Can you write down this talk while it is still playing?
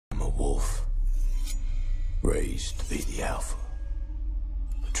Raised to be the alpha,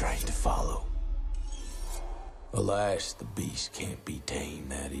 trained to follow. Alas, the beast can't be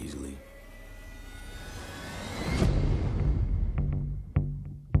tamed that easily.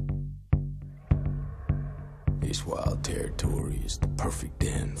 This wild territory is the perfect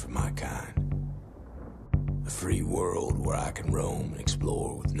den for my kind. A free world where I can roam and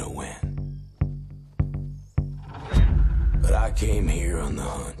explore with no end. But I came here on the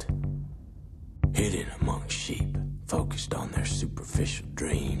hunt, hidden among sheep, focused on their superficial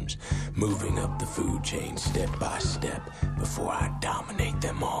dreams, moving up the food chain step by step before I dominate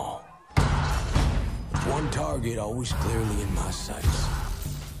them all. With one target always clearly in my sights: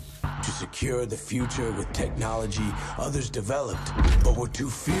 to secure the future with technology others developed but were too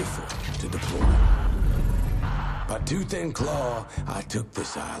fearful to deploy. By tooth and claw, I took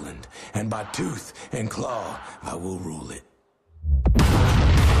this island, and by tooth and claw, I will rule it.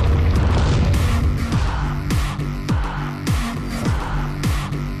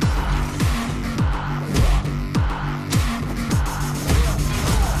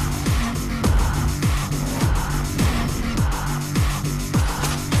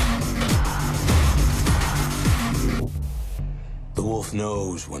 The wolf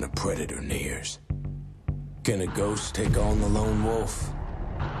knows when a predator nears. Can a ghost take on the lone wolf?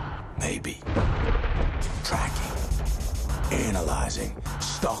 Maybe. Tracking, analyzing,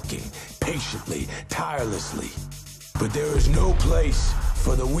 stalking, patiently, tirelessly. But there is no place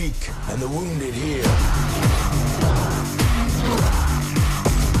for the weak and the wounded here.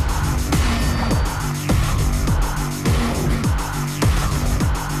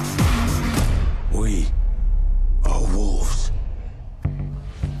 We are wolves.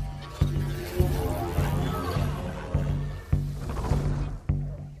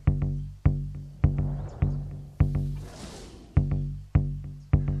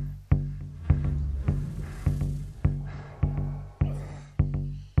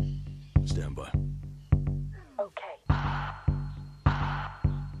 Stand by. Okay.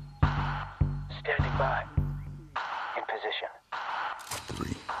 Standing by. In position.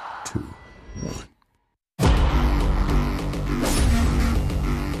 3,